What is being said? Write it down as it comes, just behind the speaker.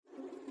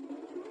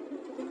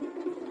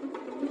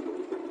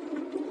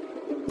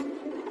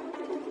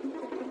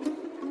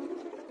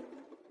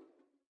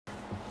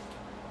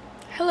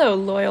Hello,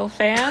 loyal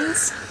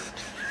fans.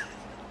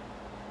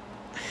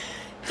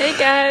 Hey,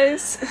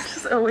 guys. It's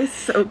just always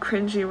so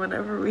cringy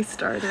whenever we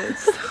start it.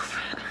 It's so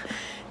bad.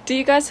 Do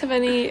you guys have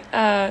any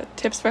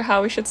tips for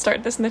how we should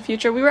start this in the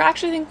future? We were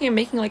actually thinking of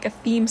making, like, a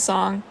theme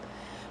song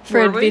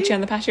for Advice in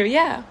the past year.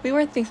 Yeah, we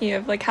were thinking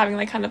of, like, having,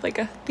 like, kind of, like,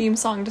 a theme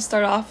song to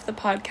start off the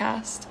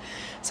podcast.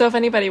 So if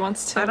anybody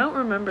wants to... I don't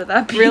remember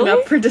that being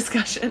up for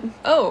discussion.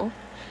 Oh.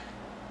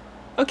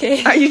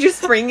 Okay. Are you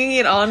just springing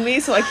it on me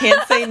so I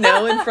can't say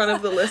no in front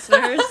of the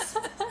listeners?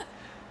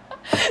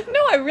 No,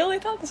 I really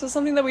thought this was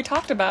something that we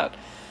talked about.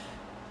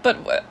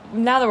 But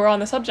now that we're on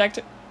the subject,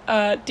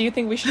 do you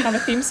think we should have a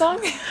theme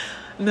song?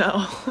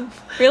 No.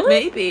 Really?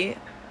 Maybe.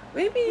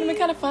 It'd be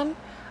kind of fun.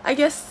 I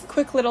guess.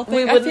 Quick little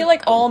thing. I feel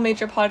like all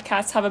major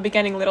podcasts have a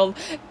beginning little,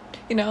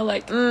 you know,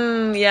 like...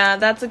 yeah,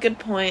 that's a good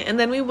point. And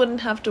then we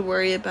wouldn't have to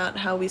worry about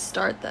how we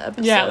start the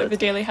episode. Yeah, like the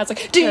Daily has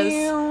like...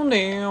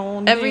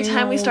 Every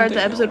time we start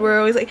the episode, we're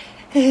always like,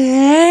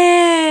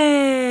 hey!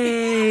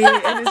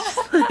 And it's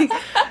just like,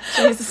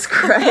 Jesus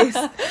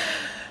Christ.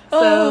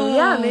 So,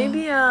 yeah,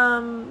 maybe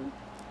a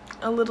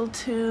little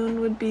tune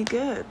would be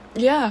good.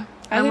 Yeah.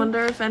 I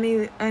wonder if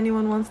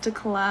anyone wants to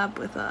collab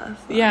with us.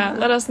 Yeah,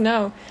 let us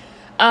know.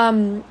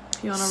 You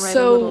want to write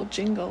a little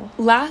jingle.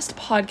 Last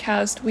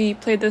podcast, we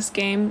played this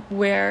game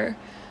where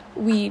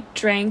we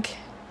drank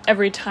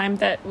every time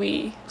that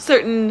we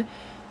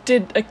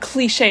did a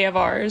cliche of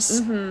ours.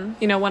 Mm-hmm.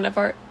 You know, one of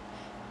our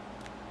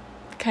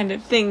kind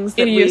of things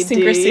that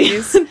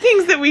idiosyncrasies.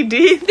 Things that we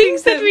do.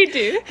 Things that we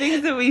do.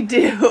 Things that we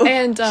do.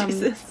 And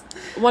Jesus.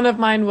 One of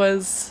mine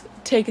was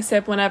take a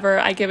sip whenever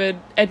I give it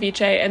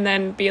Advice and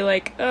then be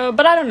like, oh,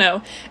 but I don't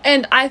know.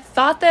 And I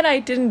thought that I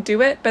didn't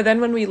do it, but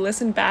then when we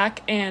listened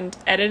back and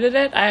edited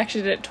it, I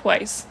actually did it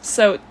twice.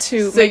 So make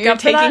you're up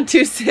for taking that,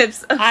 2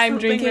 sips of I'm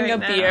drinking right a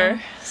now.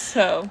 beer.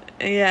 So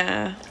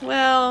yeah.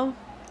 Well,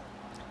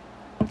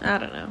 I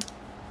don't know.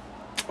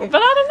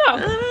 But I don't know.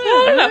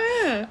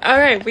 All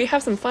right, we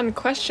have some fun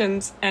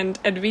questions and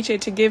Advice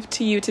to give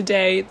to you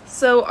today.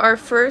 So our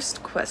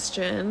first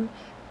question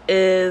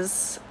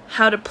is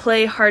how to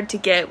play hard to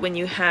get when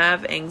you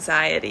have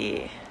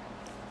anxiety.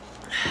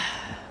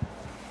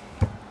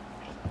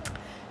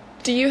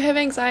 Do you have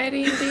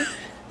anxiety, Indy?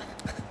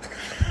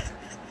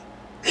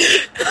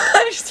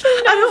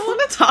 I don't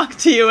want to talk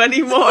to you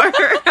anymore.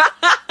 Okay,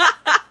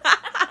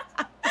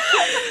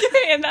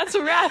 and that's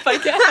a wrap, I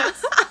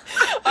guess.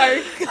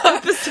 Our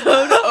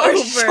episode our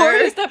over.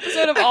 Shortest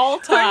episode of all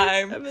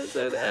time.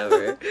 Episode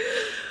ever.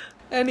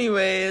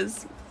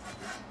 Anyways.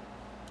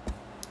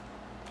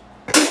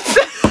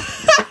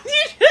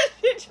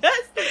 you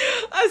just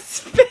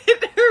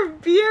spit her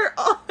beer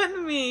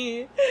on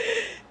me.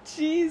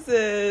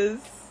 Jesus.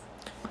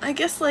 I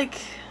guess, like...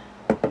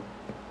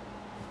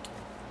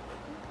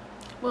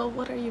 Well,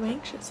 what are you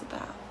anxious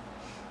about?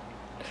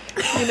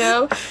 You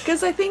know?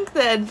 Because I think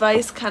the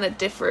advice kind of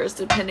differs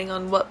depending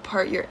on what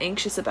part you're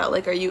anxious about.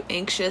 Like, are you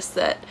anxious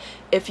that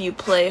if you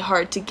play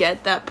hard to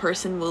get, that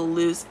person will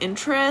lose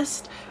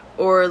interest?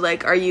 Or,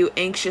 like, are you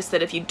anxious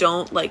that if you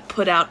don't, like,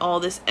 put out all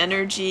this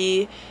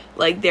energy,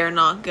 like, they're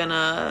not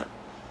gonna...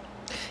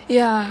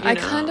 Yeah, I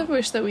kind of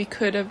wish that we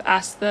could have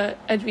asked the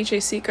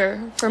Advice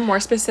seeker for more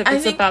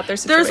specifics about their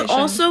situation. There's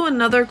also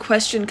another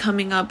question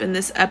coming up in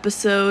this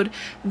episode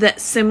that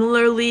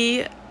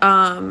similarly,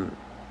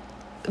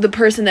 the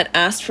person that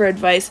asked for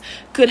advice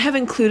could have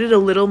included a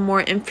little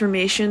more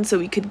information so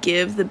we could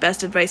give the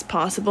best advice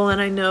possible.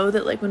 And I know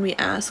that, like, when we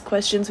ask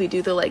questions, we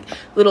do the, like,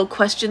 little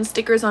question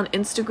stickers on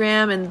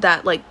Instagram, and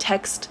that, like,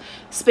 text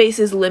space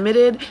is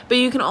limited. But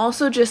you can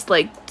also just,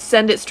 like,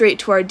 send it straight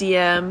to our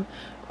DM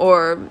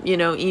or, you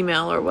know,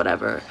 email or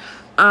whatever.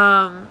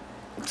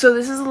 So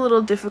this is a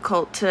little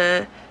difficult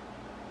to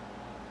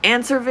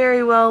answer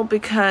very well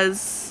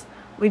because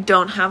we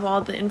don't have all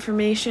the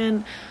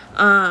information.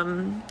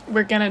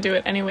 We're gonna do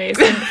it anyways.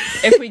 And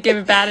if we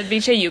give bad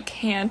Advice, you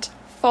can't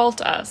fault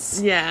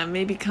us. Yeah,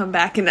 maybe come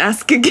back and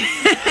ask again.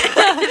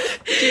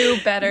 Do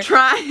better.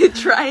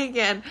 Try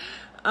again.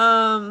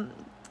 But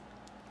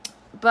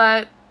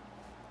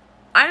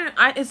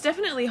I it's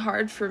definitely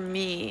hard for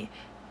me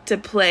to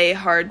play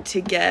hard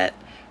to get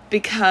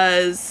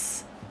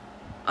because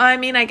I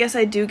mean, I guess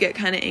I do get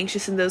kind of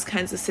anxious in those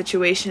kinds of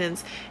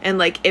situations, and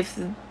like if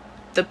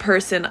the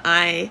person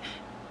I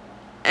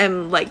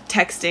am like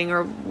texting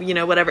or, you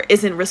know, whatever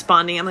isn't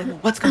responding, I'm like, well,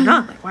 what's going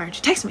on? Like, why aren't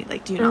you texting me?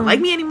 Like, do you not like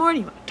me anymore? Do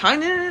you want to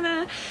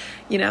talk?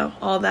 You know,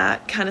 all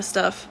that kind of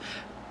stuff.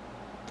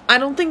 I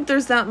don't think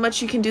there's that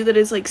much you can do that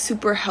is like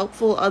super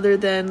helpful other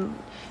than,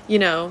 you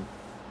know,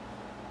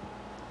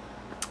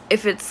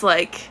 if it's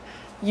like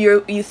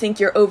you think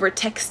you're over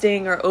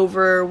texting or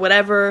over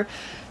whatever,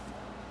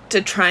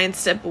 to try and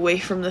step away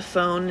from the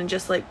phone and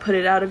just like put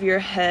it out of your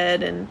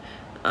head and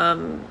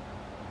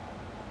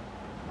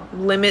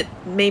limit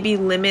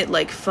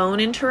like phone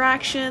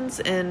interactions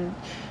and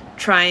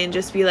try and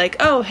just be like,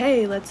 oh,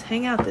 hey, let's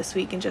hang out this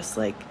week and just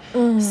like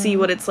see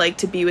what it's like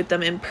to be with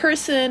them in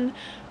person.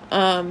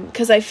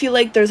 'Cause I feel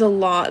like there's a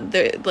lot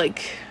there,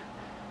 like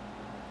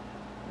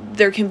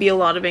there can be a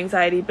lot of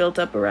anxiety built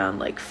up around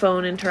like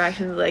phone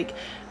interactions, like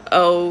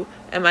oh,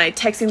 am I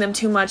texting them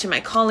too much? Am I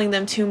calling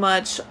them too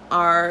much?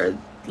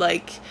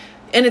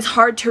 And it's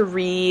hard to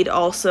read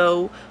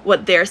also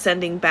what they're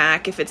sending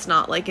back if it's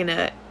not like in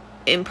a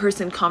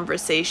in-person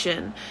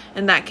conversation,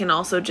 and that can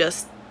also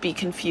just be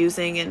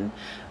confusing. And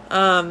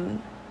I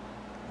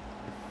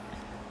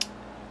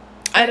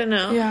don't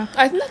know. Yeah,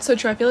 I think that's so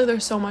true. I feel like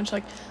there's so much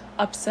like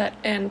upset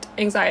and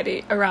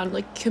anxiety around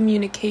like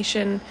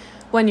communication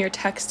when you're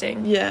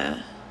texting.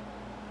 Yeah.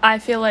 I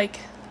feel like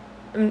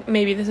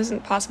maybe this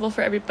isn't possible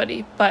for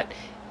everybody, but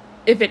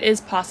if it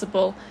is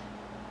possible,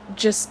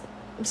 just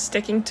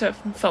sticking to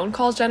phone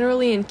calls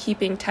generally and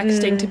keeping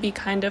texting to be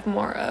kind of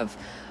more of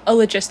a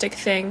logistic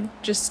thing,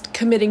 just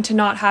committing to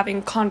not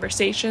having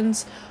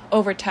conversations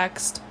over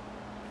text.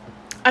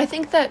 I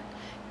think that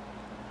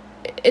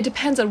it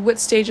depends on what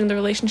stage in the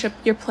relationship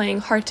you're playing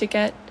hard to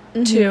get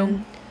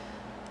to.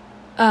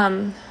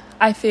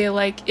 I feel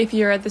like if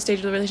you're at the stage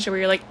of the relationship where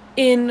you're like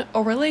in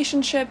a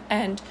relationship,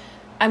 and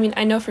I mean,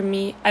 I know for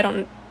me,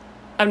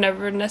 I've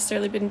never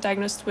necessarily been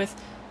diagnosed with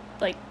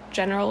like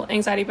general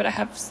anxiety, but I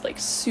have like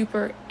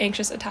super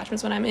anxious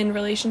attachments when I'm in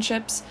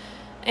relationships,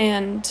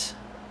 and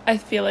I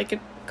feel like it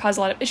caused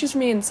a lot of issues for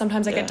me, and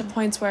sometimes I get to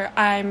points where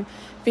I'm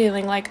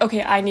feeling like,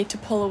 okay, I need to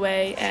pull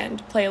away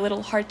and play a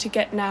little hard to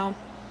get now.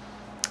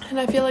 And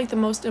I feel like the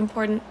most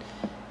important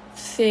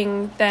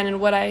thing then, and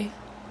what I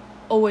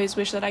always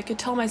wish that I could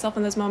tell myself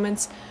in those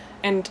moments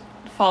and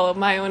follow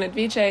my own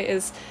Advice,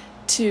 is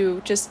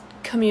to just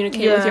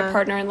communicate with your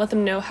partner and let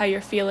them know how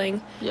you're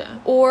feeling. Yeah.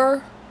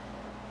 Or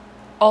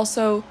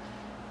also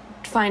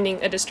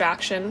finding a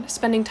distraction,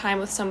 spending time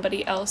with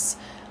somebody else,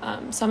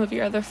 some of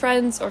your other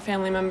friends or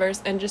family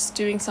members, and just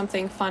doing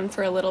something fun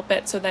for a little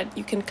bit so that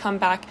you can come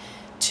back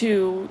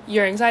to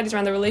your anxieties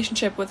around the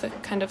relationship with a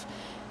kind of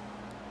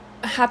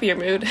a happier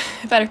mood,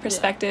 a better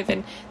perspective,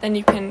 and then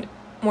you can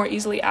more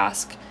easily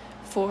ask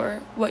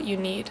for what you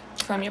need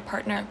from your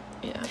partner.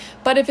 Yeah.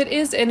 But if it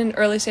is in an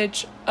early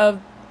stage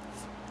of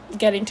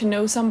getting to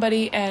know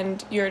somebody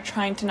and you're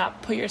trying to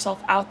not put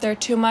yourself out there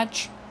too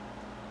much,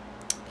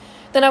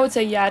 then I would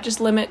say,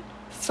 just limit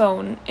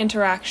phone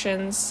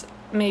interactions.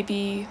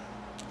 Maybe,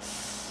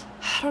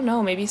 I don't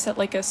know, maybe set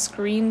like a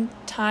screen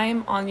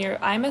time on your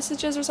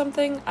iMessages or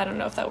something. I don't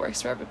know if that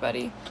works for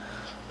everybody.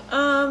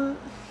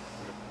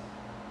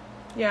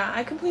 Yeah,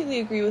 I completely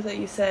agree with what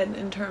you said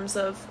in terms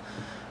of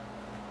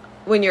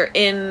when you're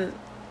in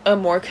a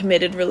more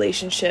committed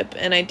relationship,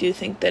 and I do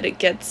think that it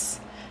gets,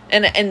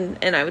 and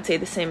I would say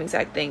the same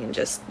exact thing, and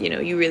just,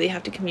 you really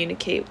have to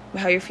communicate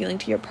how you're feeling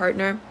to your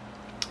partner,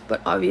 but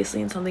obviously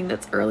in something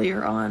that's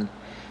earlier on,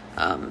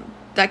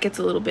 that gets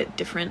a little bit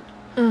different.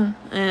 And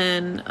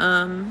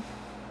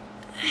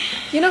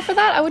for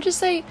that, I would just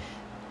say,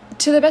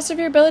 to the best of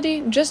your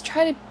ability, just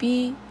try to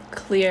be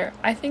clear.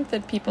 I think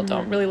that people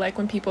don't really like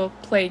when people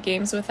play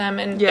games with them,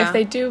 and if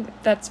they do,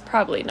 that's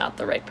probably not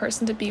the right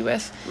person to be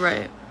with.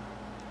 Right.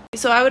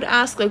 So I would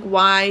ask, like,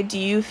 why do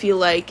you feel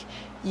like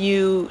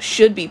you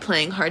should be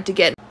playing hard to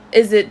get?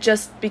 Is it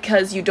just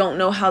because you don't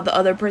know how the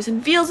other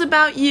person feels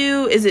about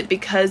you? Is it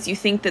because you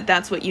think that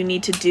that's what you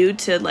need to do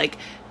to, like,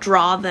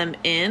 draw them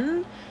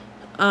in?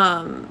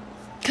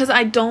 Because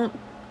I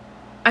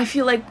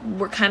feel like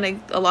we're kind of,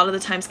 a lot of the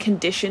times,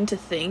 conditioned to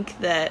think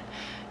that,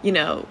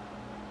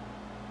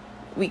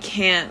 we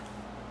can't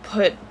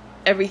put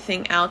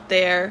everything out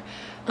there,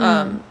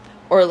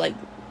 or, like,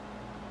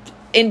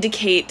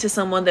 indicate to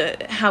someone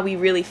that how we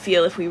really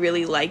feel if we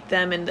really like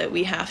them, and that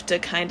we have to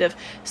kind of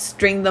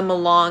string them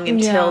along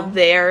until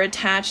they're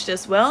attached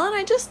as well. And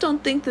I just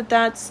don't think that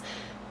that's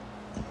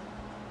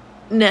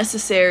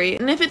necessary.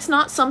 And if it's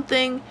not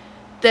something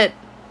that,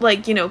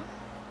 like,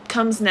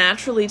 comes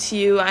naturally to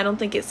you, I don't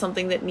think it's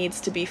something that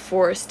needs to be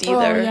forced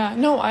either. Oh, yeah.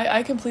 No,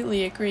 I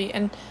completely agree.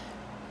 And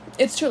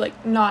it's true,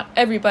 like, not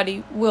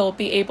everybody will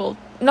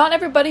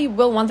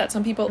want that.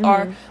 Some people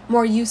are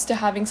more used to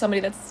having somebody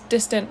that's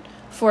distant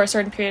for a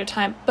certain period of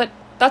time, but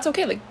that's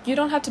okay. Like, you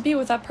don't have to be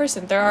with that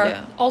person. There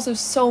are also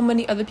so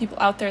many other people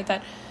out there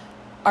that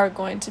are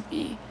going to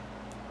be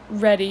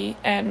ready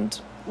and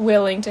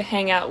willing to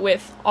hang out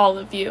with all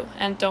of you,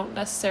 and don't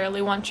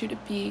necessarily want you to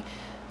be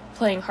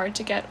playing hard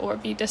to get or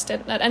be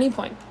distant at any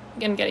point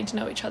in getting to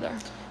know each other.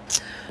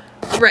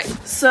 Right.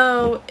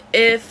 So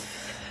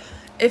if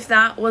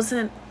that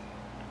wasn't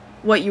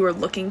what you were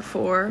looking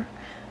for,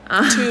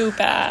 too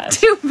bad.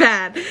 Too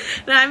bad.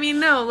 I mean,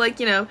 no, like,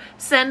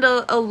 send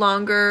a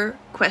longer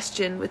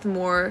question with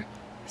more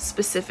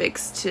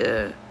specifics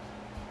to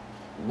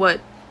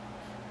what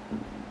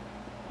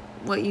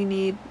you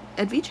need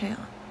Advice on.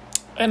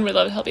 And we'd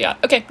love to help you out.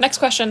 Okay, next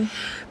question.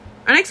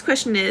 Our next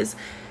question is,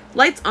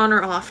 lights on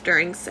or off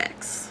during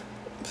sex?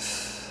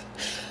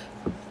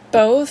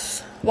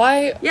 Both.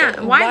 Why limit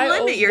yourself?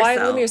 Why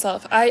limit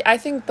yourself? I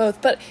think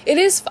both, but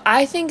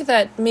I think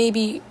that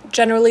maybe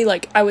generally,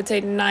 like, I would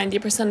say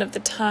 90% of the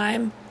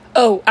time.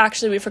 Oh,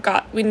 actually, we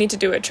forgot. We need to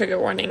do a trigger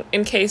warning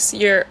in case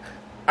you're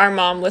our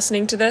mom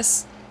listening to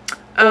this,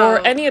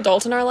 or any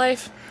adult in our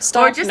life.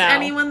 Stop now. Or just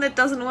anyone that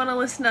doesn't want to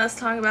listen to us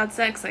talk about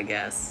sex, I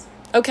guess.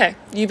 Okay,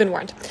 you've been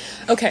warned.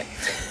 Okay.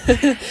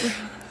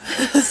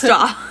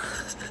 Stop.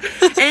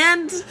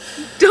 And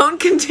don't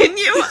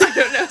continue. I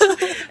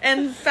don't know.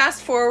 And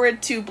fast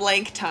forward to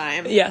blank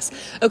time. Yes.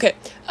 Okay.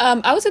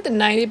 I would say that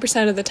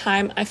 90% of the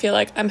time I feel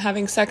like I'm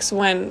having sex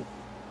when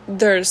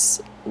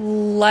there's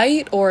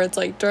light or it's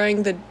like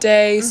during the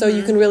day, so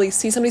you can really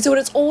see somebody. So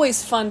it's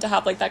always fun to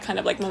have like that kind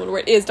of like moment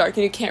where it is dark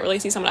and you can't really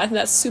see someone. I think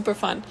that's super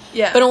fun.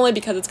 Yeah. But only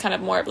because it's kind of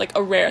more of like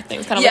a rare thing.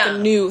 It's kind of like a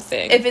new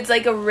thing. If it's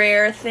like a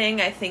rare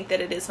thing, I think that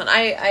it is fun.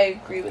 I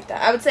agree with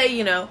that. I would say,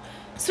 you know,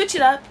 switch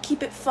it up,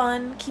 keep it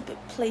fun, keep it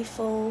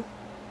playful,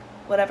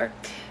 whatever.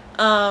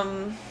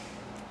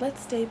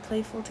 Let's stay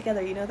playful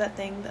together. You know that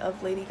thing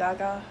of Lady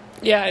Gaga?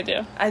 Yeah, I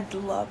do. I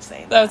love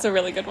saying that. That was a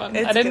really good one.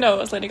 It's I didn't good. know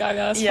it was Lady Gaga.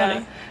 That's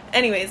funny.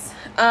 Anyways,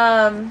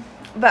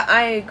 but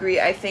I agree.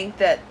 I think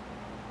that,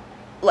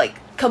 like,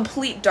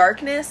 complete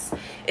darkness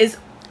is,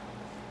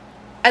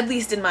 at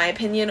least in my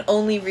opinion,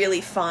 only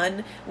really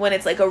fun when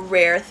it's, like, a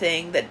rare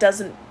thing that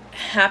doesn't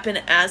happen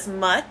as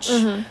much.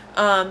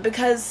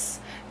 Because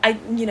I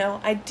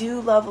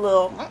do love a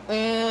little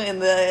in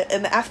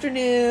the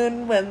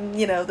afternoon when,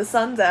 you know, the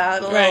sun's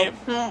out. Right.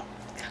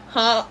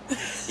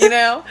 You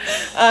know?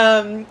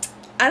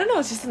 I don't know,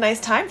 it's just a nice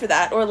time for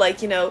that. Or,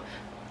 like, you know,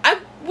 I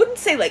wouldn't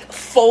say, like,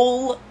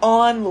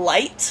 full-on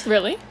light.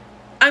 Really?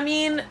 I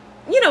mean,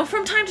 you know,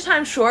 from time to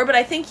time, sure, but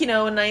I think, you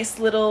know, a nice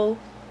little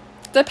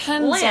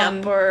Depends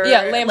lamp on... or,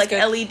 lamp's like,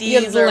 good.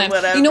 LEDs or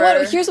whatever. You know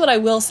what? Here's what I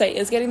will say,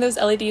 is getting those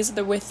LEDs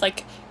with,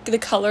 like, the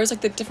colors,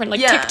 like, the different,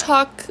 like,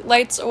 TikTok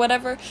lights or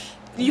whatever.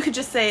 You could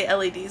just say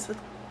LEDs with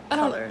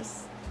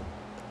colors.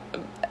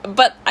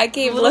 But I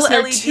gave little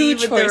listener LED two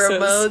with choices. the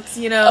remotes,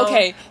 you know.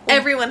 Okay.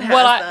 Everyone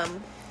has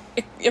them.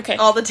 Okay.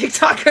 All the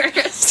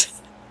TikTokers.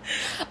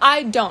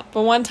 I don't,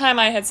 but one time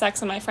I had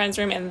sex in my friend's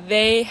room and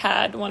they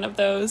had one of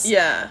those.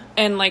 Yeah.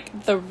 And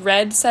like the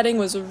red setting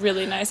was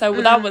really nice. That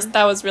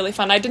was really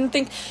fun. I didn't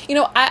think, you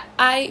know,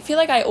 I feel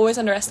like I always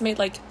underestimate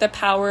like the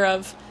power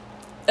of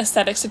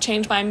aesthetics to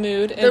change my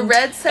mood and the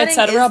red setting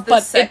is the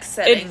but sex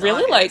setting. It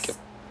really August. like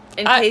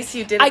in case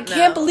you didn't know. I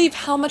can't believe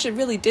how much it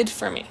really did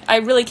for me. I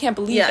really can't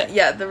believe it.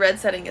 Yeah, the red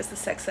setting is the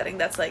sex setting.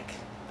 That's like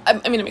I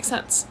mean it makes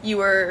sense. You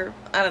were,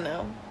 I don't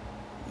know.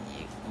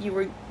 You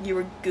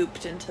were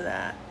gooped into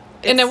that.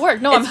 And it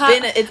worked. No, I'm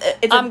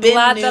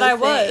glad that I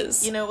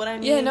was. You know what I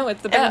mean? Yeah, no,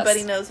 it's the best.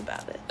 Everybody knows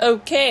about it.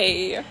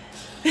 Okay.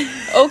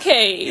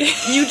 Okay.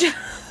 You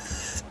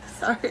just...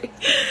 Sorry.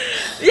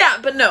 Yeah,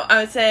 but no,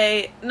 I would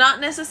say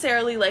not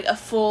necessarily like a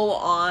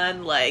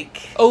full-on,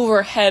 like...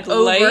 Overhead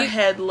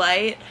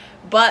light,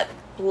 but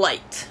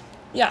light.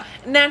 Yeah.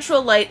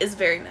 Natural light is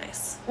very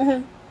nice.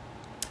 Mm-hmm.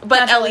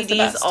 But LED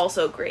is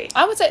also great.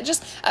 I would say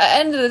just, at the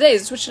end of the day,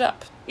 switch it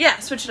up. Yeah,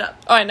 switch it up.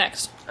 All right,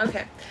 next.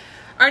 Okay.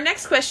 Our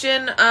next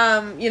question,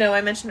 you know,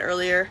 I mentioned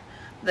earlier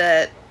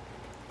that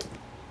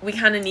we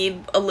kind of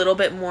need a little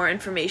bit more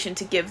information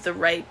to give the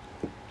right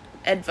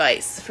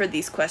advice for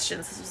these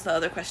questions. This was the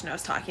other question I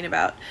was talking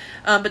about.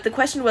 But the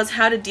question was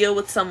how to deal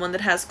with someone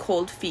that has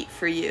cold feet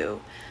for you.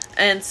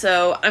 And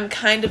so I'm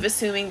kind of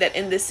assuming that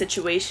in this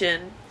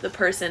situation, the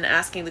person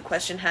asking the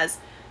question has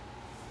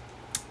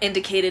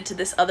indicated to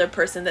this other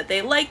person that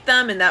they like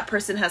them, and that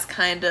person has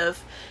kind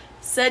of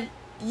said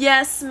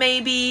yes,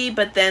 maybe,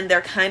 but then they're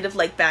kind of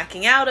like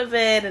backing out of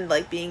it and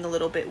like being a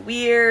little bit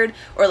weird,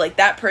 or like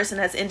that person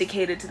has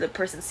indicated to the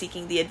person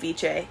seeking the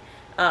advice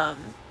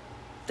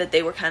that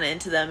they were kind of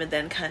into them and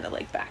then kind of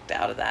like backed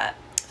out of that.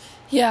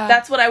 Yeah.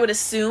 That's what I would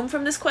assume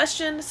from this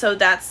question, so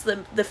that's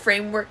the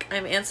framework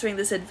I'm answering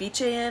this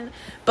advice in.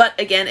 But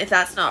again, if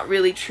that's not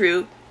really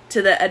true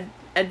to the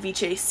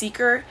advice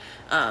seeker,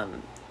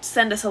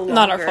 send us a longer...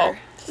 Not our fault.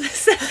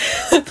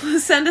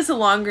 Send us a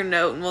longer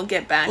note and we'll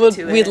get back to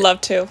it. We'd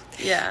love to.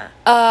 Yeah.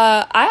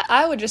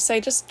 I would just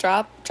say just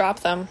drop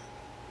them.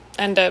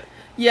 End it.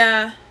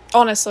 Yeah.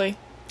 Honestly,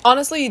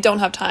 you don't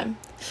have time.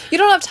 You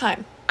don't have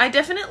time. I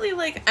definitely,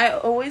 like, I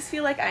always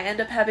feel like I end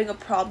up having a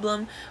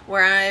problem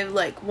where I,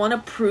 like, want to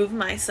prove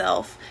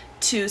myself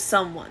to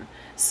someone.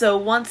 So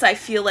once I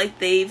feel like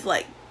they've,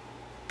 like,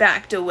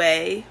 backed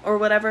away or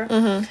whatever,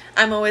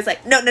 I'm always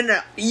like, no,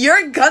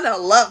 you're gonna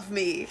love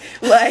me.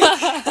 Like,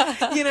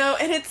 you know,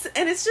 and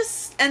it's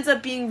just ends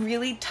up being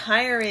really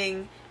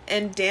tiring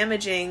and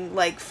damaging,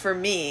 like, for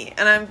me.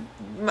 And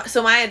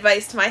so my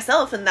advice to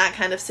myself in that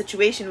kind of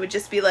situation would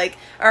just be like,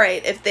 all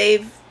right, if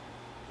they've,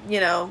 you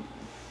know,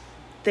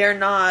 they're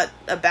not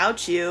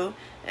about you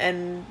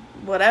and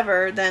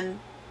whatever, then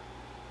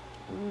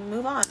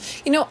move on.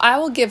 You know, I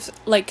will give,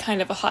 like,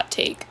 kind of a hot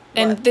take.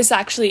 And this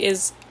actually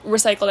is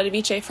recycled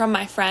advice from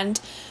my friend,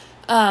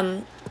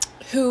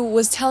 who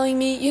was telling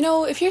me, you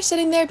know, if you're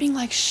sitting there being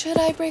like, should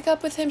I break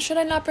up with him? Should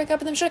I not break up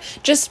with him?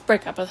 Just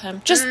break up with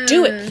him. Just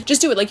do it. Just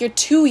do it. Like, you're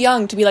too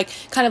young to be, like,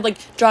 kind of, like,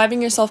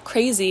 driving yourself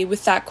crazy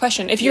with that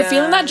question. If you're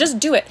feeling that, just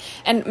do it.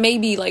 And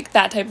maybe, like,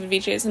 that type of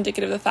advice is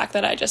indicative of the fact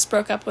that I just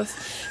broke up with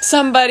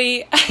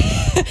somebody.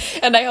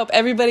 And I hope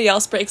everybody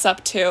else breaks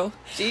up, too.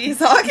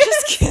 Jeez, I'm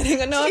just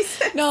kidding.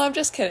 No, I'm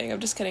just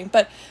kidding.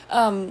 But,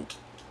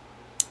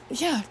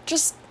 yeah,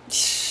 just...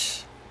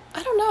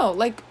 I don't know,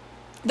 like,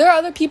 there are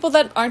other people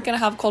that aren't gonna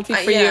have cold feet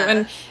for you,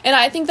 and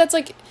I think that's,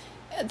 like,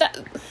 that,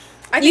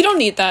 You don't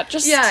need that.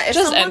 Just if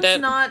just someone's end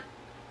it. not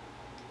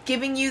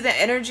giving you the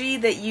energy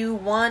that you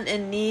want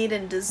and need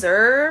and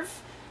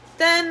deserve,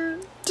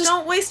 then Just-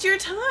 don't waste your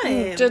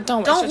time. Don't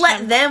waste your let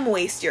time. them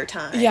waste your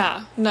time.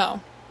 Yeah,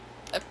 no.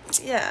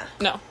 Yeah.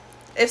 No.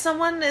 If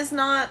someone is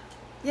not,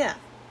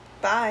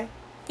 bye.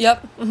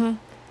 Yep. Mm-hmm.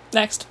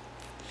 Next.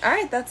 All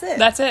right, that's it.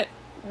 That's it.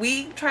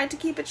 We tried to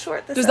keep it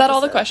short this Is that all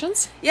the episode.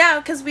 questions? Yeah,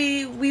 because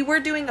we were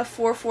doing a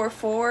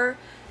 4-4-4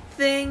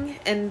 thing,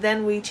 and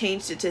then we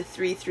changed it to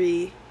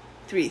 3-3-3-3.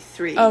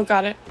 Oh,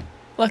 got it.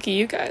 Lucky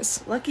you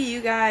guys. Lucky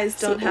you guys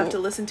don't have to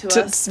listen to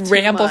us too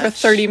ramble for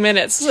much. 30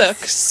 minutes.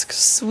 This is a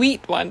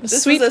sweet one.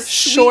 This sweet, was a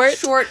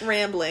short.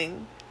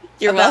 rambling.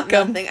 You're about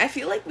welcome. Nothing. I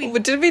feel like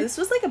Did we? this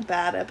was like a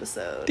bad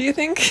episode. Do you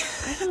think?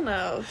 I don't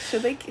know.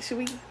 Should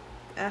we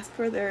ask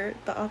for their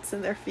thoughts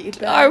and their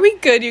feedback? Are we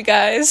good, you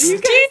guys? Do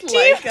you guys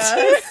like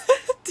us?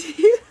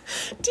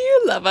 Do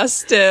you love us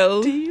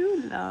still? Do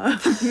you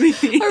love me?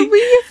 Are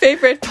we your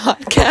favorite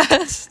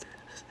podcast?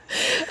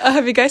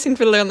 Have you guys seen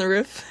Fiddler on the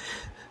Roof?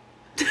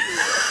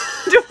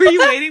 Were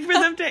you waiting for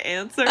them to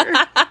answer?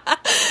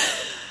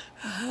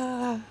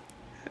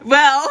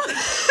 Well.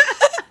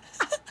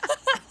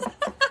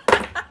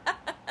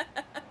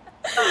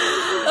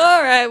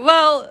 All right,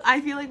 well.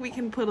 I feel like we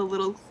can put a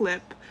little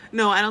clip.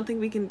 No, I don't think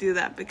we can do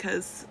that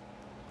because...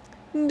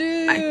 Do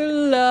you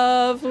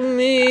love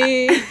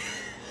me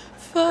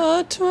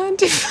for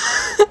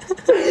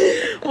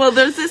 25? Well,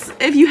 there's this...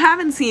 If you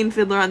haven't seen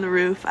Fiddler on the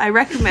Roof, I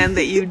recommend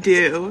that you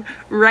do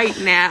right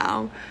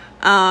now.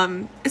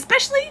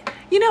 Especially,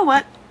 you know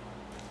what?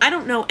 I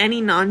don't know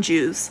any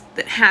non-Jews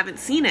that haven't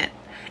seen it.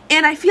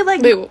 And I feel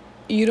like... Wait,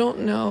 you don't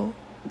know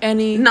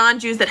any...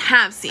 Non-Jews that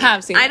have seen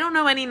it. it. I don't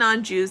know any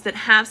non-Jews that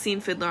have seen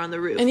Fiddler on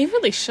the Roof. And you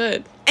really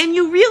should. And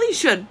you really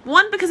should.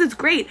 One, because it's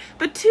great.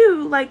 But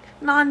two, like,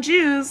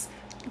 non-Jews,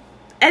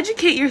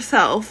 educate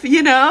yourself,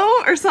 you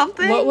know? Or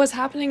something. What was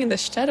happening in the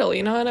shtetl,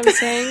 you know what I'm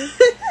saying?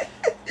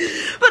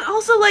 But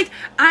also, like,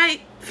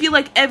 I feel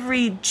like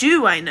every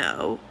Jew I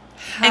know,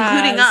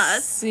 including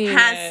us,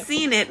 has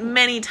seen it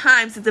many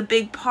times. It's a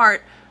big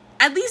part,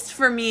 at least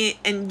for me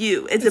and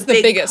you, it's a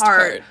big biggest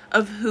part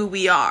of who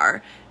we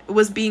are,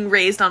 was being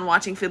raised on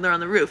watching Fiddler on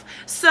the Roof.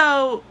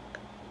 So,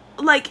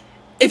 like...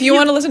 If you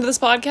want to listen to this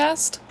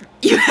podcast...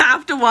 You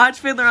have to watch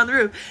Fiddler on the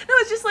Roof. No,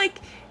 it's just like,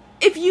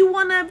 if you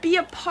want to be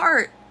a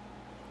part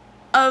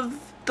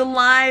of the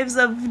lives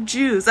of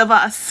Jews, of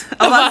us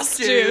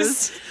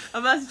Jews,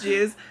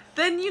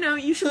 then, you know,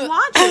 you should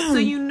watch it so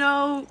you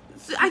know,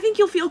 I think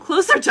you'll feel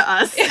closer to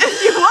us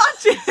if you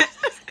watch it.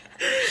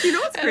 You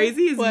know what's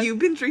crazy is you've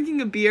been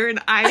drinking a beer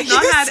and I've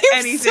not had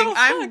anything. So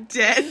I'm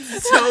dead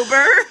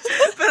sober,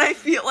 but I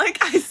feel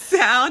like I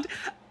sound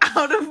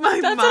out of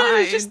my mind.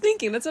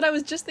 That's what I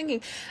was just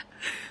thinking.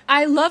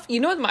 I love, you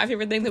know what my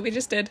favorite thing that we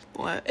just did?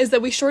 What? Is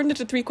that we shortened it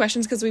to 3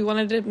 questions because we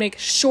wanted to make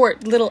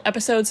short little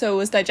episodes so it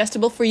was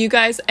digestible for you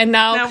guys, and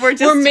now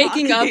we're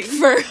making up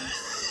for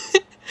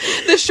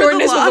the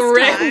shortness of the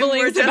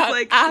ramblings about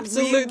like,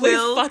 absolutely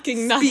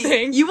fucking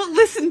nothing. You will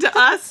listen to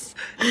us,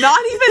 not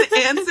even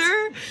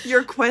answer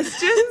your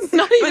questions.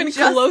 Not even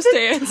close to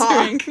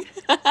answering.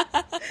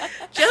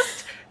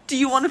 Just, do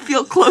you want to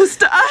feel close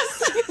to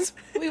us?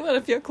 We want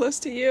to feel close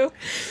to you.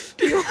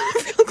 Do you want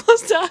to feel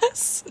close to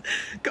us?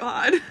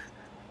 God.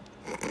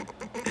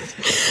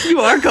 You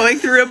are going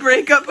through a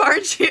breakup,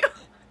 aren't you?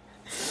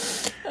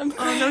 I'm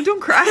crying. Oh, no,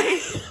 don't cry.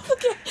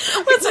 Okay.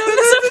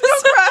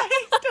 Don't cry.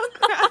 Don't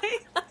cry.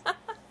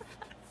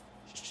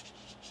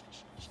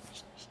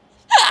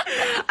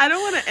 I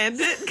don't want to end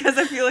it because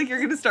I feel like you're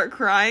going to start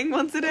crying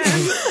once it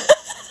ends.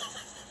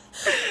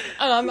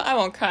 I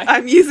won't cry.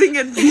 I'm using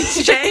a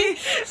DJ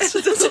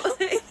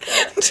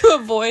to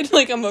avoid,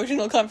 like,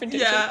 emotional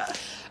confrontation. Yeah.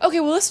 Okay,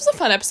 well, this was a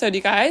fun episode,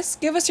 you guys.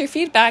 Give us your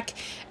feedback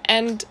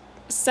and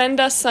send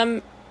us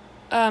some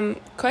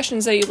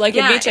questions that you'd like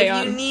Advice on.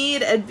 If you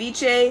need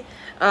Advice,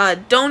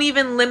 don't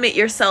even limit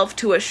yourself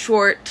to a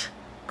short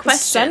question.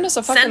 Send us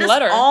a fucking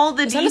letter. Send us all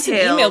the details. Send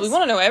us an email. We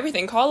want to know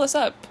everything. Call us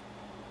up.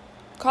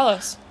 Call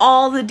us.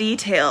 All the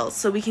details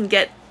so we can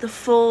get the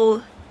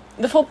full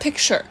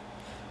picture.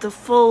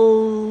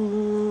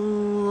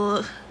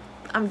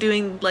 I'm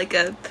doing like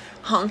a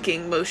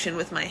honking motion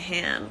with my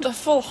hand. The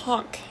full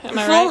honk. Am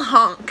I full right?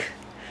 honk.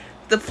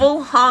 The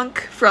full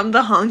honk from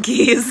the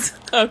honkies.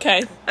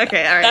 Okay.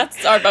 Okay, all right.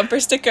 That's our bumper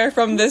sticker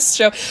from this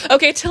show.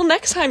 Okay, till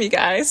next time, you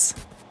guys.